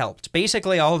helped.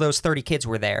 Basically, all those 30 kids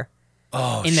were there.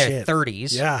 Oh, in their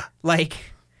 30s. Yeah.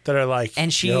 Like, that are like, and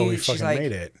we she's fucking like,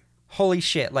 made it. Holy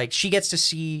shit. Like, she gets to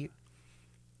see,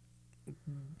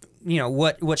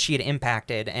 what she had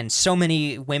impacted. And so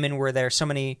many women were there. So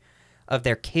many of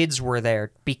their kids were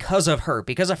there because of her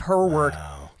work,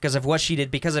 because of what she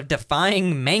did, because of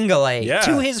defying Mengele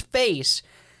to his face.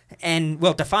 And,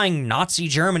 defying Nazi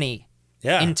Germany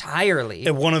entirely.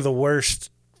 At one of the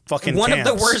worst fucking One camps.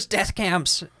 of the worst death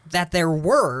camps that there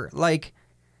were. Like,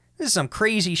 this is some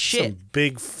crazy shit. Some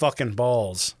big fucking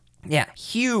balls. Yeah,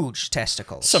 huge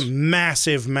testicles. Some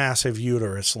massive, massive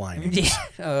uterus linings.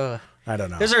 Yeah. I don't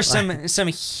know. Those are some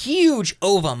huge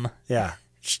ovum. Yeah.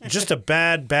 Just a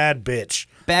bad bitch.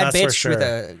 Bad That's bitch for sure. with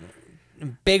a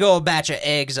big old batch of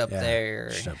eggs up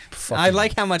there. I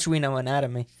like how much we know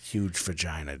anatomy. Huge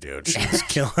vagina, dude. She was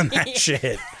killing that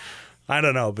shit. I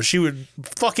don't know, but she would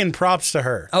fucking props to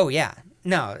her. Oh, yeah.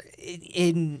 No,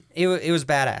 it was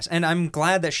badass. And I'm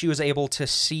glad that she was able to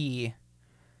see,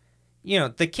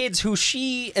 the kids who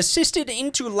she assisted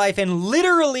into life, and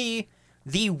literally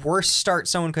the worst start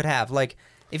someone could have. Like,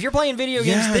 if you're playing video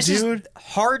games, this is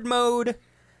hard mode,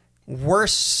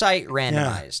 worst sight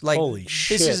randomized. Yeah. Like, holy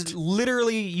shit. This is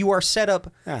literally, you are set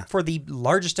up for the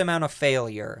largest amount of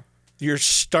failure. You're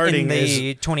starting in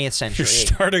the 20th century. You're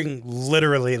starting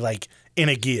literally like in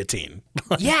a guillotine.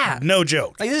 Yeah. No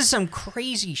joke. Like, this is some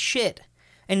crazy shit.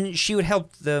 And she would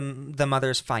help the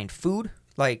mothers find food,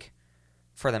 like,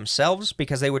 for themselves,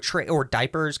 because they would or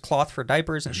diapers, cloth for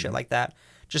diapers and shit like that.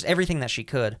 Just everything that she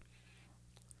could.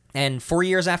 And 4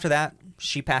 years after that,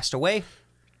 she passed away.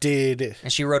 And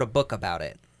she wrote a book about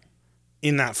it.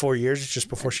 In that 4 years, just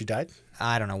before she died?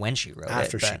 I don't know when she wrote it.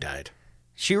 After she died.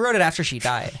 She wrote it after she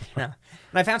died. Yeah.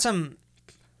 And I found some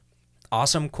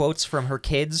awesome quotes from her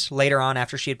kids later on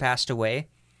after she had passed away.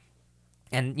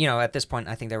 And, you know, at this point,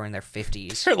 I think they were in their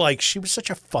 50s. They're like, she was such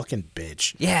a fucking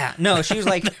bitch. Yeah. No, she was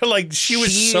like... They're like, she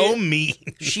was so mean.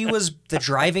 She was the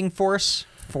driving force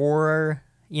for,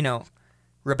 you know,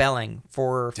 rebelling,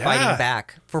 for fighting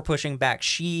back, for pushing back.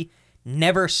 She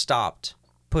never stopped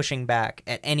pushing back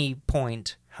at any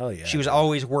point. Hell yeah. She was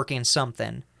always working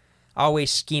something, always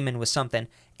scheming with something.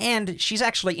 And she's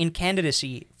actually in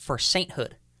candidacy for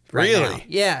sainthood right now. Really?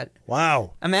 Yeah.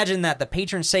 Wow. Imagine that, the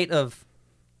patron saint of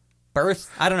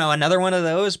birth. I don't know, another one of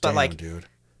those, but Damn, dude.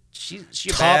 She's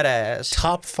badass.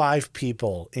 Top 5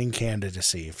 people in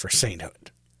candidacy for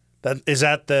sainthood. Is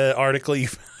that the article you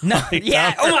found? No,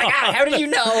 yeah. Oh my God, how did you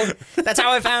know? That's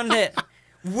how I found it.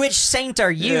 Which saint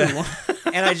are you? Yeah.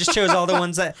 And I just chose all the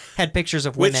ones that had pictures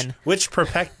of women. Which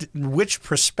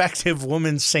prospective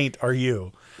woman saint are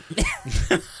you?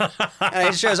 And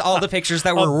it shows all the pictures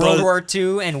that were World War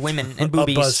II and women and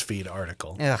boobies. A BuzzFeed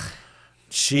article. Ugh.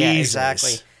 Jesus. Yeah,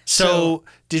 exactly. So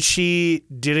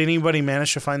did anybody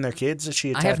manage to find their kids that she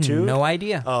had tattooed? I have no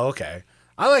idea. Oh, okay.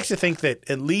 I like to think that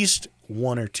at least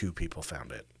 1 or 2 people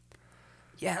found it.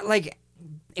 Yeah, like,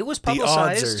 it was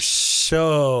publicized. The odds are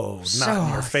so not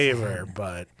in your favor,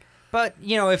 but... But,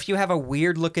 you know, if you have a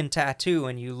weird-looking tattoo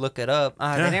and you look it up,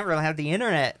 they didn't really have the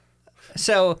internet.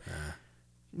 So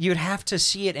you'd have to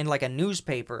see it in, like, a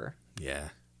newspaper. Yeah.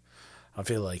 I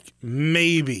feel like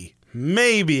maybe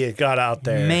it got out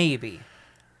there. Maybe.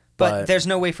 But there's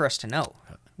no way for us to know.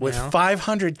 With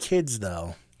 500 kids,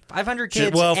 though. 500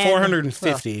 kids. Well,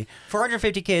 450.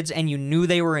 450 kids, and you knew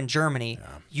they were in Germany. Yeah.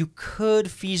 You could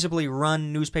feasibly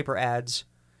run newspaper ads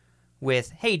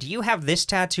with, hey, do you have this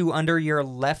tattoo under your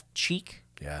left cheek?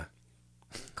 Yeah.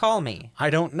 Call me. I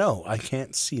don't know. I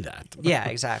can't see that. Yeah,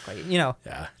 exactly. You know.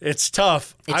 Yeah. It's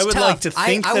tough. I would like to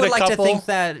think I would like to think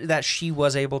that she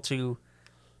was able to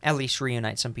at least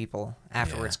reunite some people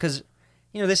afterwards. Because,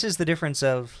 you know, this is the difference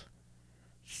of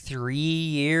 3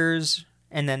 years,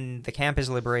 and then the camp is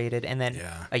liberated, and then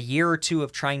a year or 2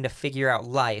 of trying to figure out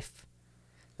life.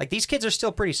 Like, these kids are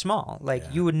still pretty small. Like,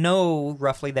 you would know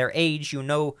roughly their age. You would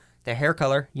know their hair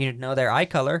color. You would know their eye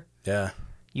color. Yeah.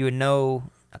 You would know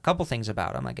a couple things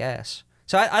about them, I guess.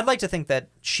 So I'd like to think that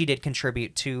she did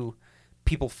contribute to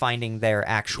people finding their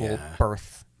actual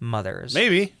birth mothers.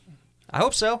 Maybe. I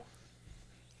hope so.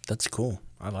 That's cool.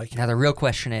 I like it. Now, the real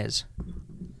question is,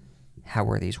 how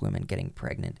were these women getting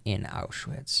pregnant in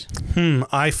Auschwitz?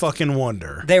 I fucking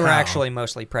wonder. They were actually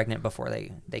mostly pregnant before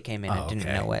they came in and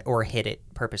didn't know it, or hid it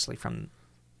purposely from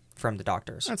the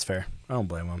doctors. That's fair. I don't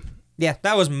blame them. Yeah,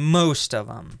 that was most of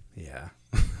them. Yeah.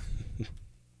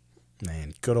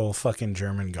 Man, good old fucking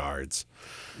German guards.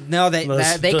 No, they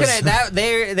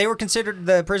were considered,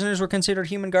 the prisoners were considered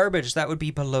human garbage. That would be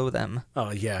below them.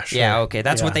 Oh yeah, sure. Yeah, okay,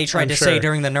 that's what they tried to say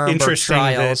during the Nuremberg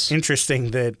trials.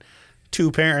 Interesting that 2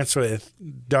 parents with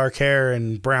dark hair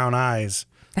and brown eyes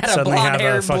suddenly have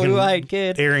a fucking blue-eyed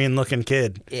kid, Aryan-looking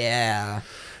kid. Yeah.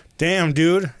 Damn,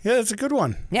 dude. Yeah, that's a good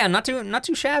one. Yeah, not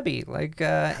too shabby. Like,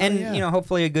 you know,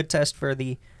 hopefully a good test for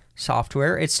the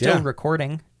software. It's still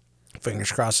recording.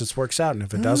 Fingers crossed this works out, and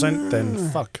if it doesn't,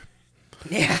 then fuck.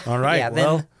 Yeah. All right. Yeah,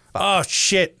 well. Oh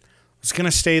shit. I was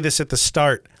gonna say this at the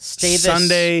start.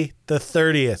 Sunday the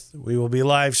 30th. We will be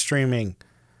live streaming.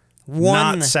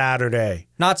 Not Saturday.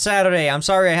 Not Saturday. I'm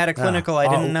sorry. I had a clinical. I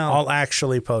didn't know. I'll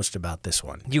actually post about this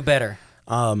one. You better.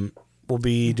 We'll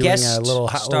be doing a little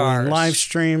Halloween live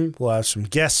stream. We'll have some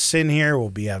guests in here. We'll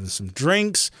be having some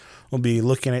drinks. We'll be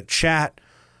looking at chat.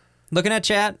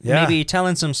 Yeah. Maybe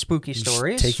telling some spooky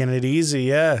stories. Just taking it easy,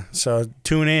 yeah. So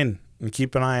tune in and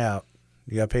keep an eye out.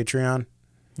 You got Patreon?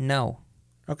 No.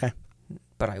 Okay.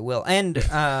 But I will. And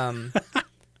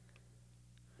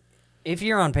if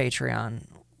you're on Patreon,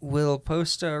 we'll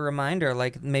post a reminder,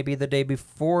 like maybe the day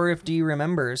before if D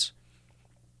remembers.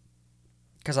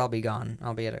 Because I'll be gone.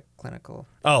 I'll be at a clinical.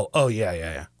 Oh,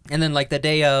 yeah. And then like the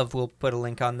day of, we'll put a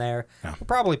link on there. Yeah. We'll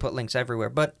probably put links everywhere,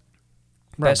 but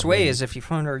best way is if you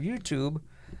find our YouTube,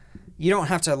 you don't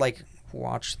have to like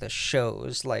watch the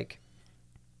shows. Like,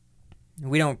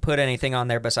 we don't put anything on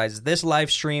there besides this live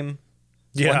stream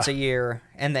once a year,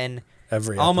 and then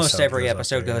almost every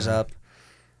episode goes up.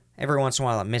 Every once in a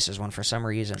while it misses one for some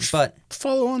reason, but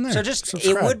follow on there. So just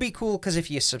subscribe. It would be cool because if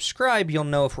you subscribe, you'll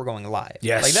know if we're going live.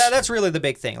 Yes, like that's really the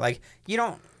big thing. Like, you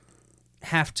don't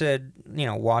have to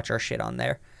watch our shit on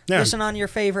there. Yeah. Listen on your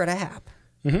favorite app.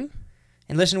 Mm-hmm.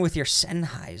 And listen with your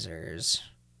Sennheisers.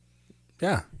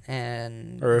 Yeah.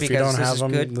 And or if you don't have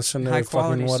them, listen to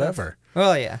fucking whatever. Stuff.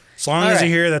 Well, yeah. As long as you're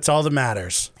here, that's all that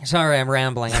matters. Sorry, I'm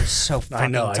rambling. I'm so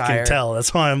fucking tired. I can tell.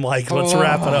 That's why I'm like, let's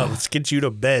wrap it up. Let's get you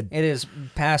to bed. It is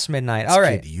past midnight. All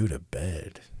right. Let's get you to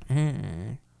bed.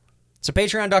 So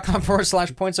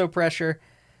patreon.com/pointsopressure.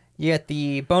 You get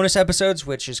the bonus episodes,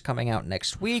 which is coming out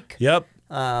next week. Yep.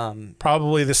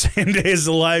 Probably the same day as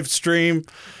the live stream.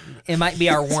 It might be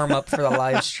our warm-up for the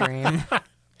live stream.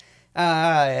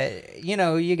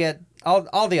 You get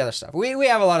all the other stuff. We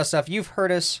have a lot of stuff. You've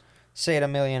heard us say it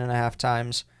 1.5 million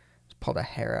times. Just pulled a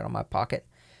hair out of my pocket.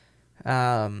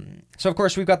 So, of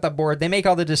course, we've got the board. They make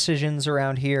all the decisions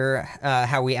around here,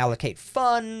 how we allocate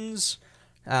funds,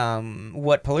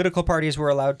 what political parties we're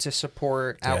allowed to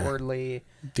support outwardly.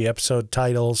 The episode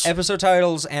titles. Episode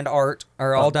titles and art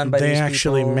are all done by these people. They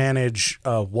actually manage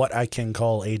what I can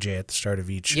call AJ at the start of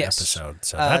each episode.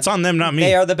 So that's on them, not me.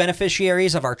 They are the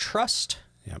beneficiaries of our trust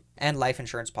and life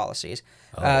insurance policies.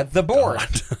 The board.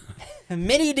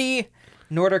 Mini D,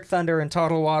 Nordic Thunder, and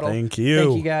Total Waddle. Thank you.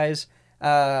 Thank you, guys.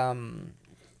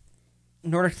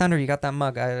 Nordic Thunder, you got that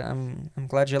mug. I'm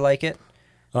glad you like it.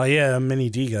 Oh, yeah, Mini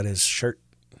D got his shirt.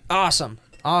 Awesome.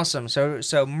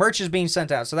 So merch is being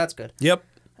sent out, so that's good. Yep.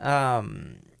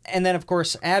 And then, of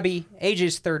course, Abby,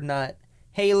 AJ's Third Nut,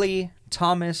 Haley,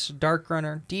 Thomas, Dark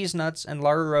Runner, D's Nuts, and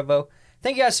Lara Revo.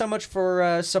 Thank you guys so much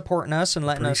for supporting us and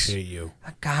letting us... Appreciate you.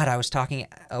 God, I was talking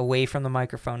away from the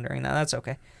microphone during that. That's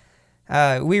okay.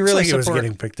 We really support... It was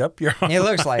getting picked up. You're It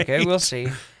looks like it. We'll see.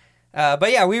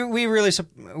 But yeah, we really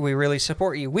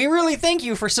support you. We really thank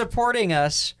you for supporting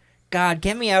us. God,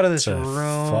 get me out of this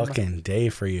room. Fucking day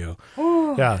for you.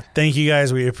 Yeah, thank you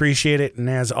guys. We appreciate it. And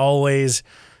as always,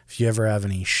 if you ever have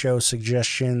any show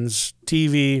suggestions,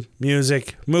 TV,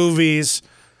 music, movies,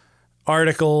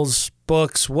 articles,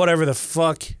 books, whatever the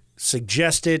fuck,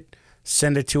 suggest it.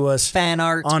 Send it to us. Fan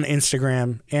art. On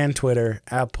Instagram and Twitter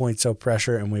at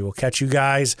PointSoPressure. And we will catch you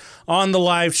guys on the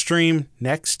live stream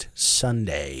next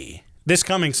Sunday. This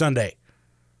coming Sunday.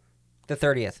 The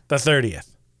 30th. The 30th.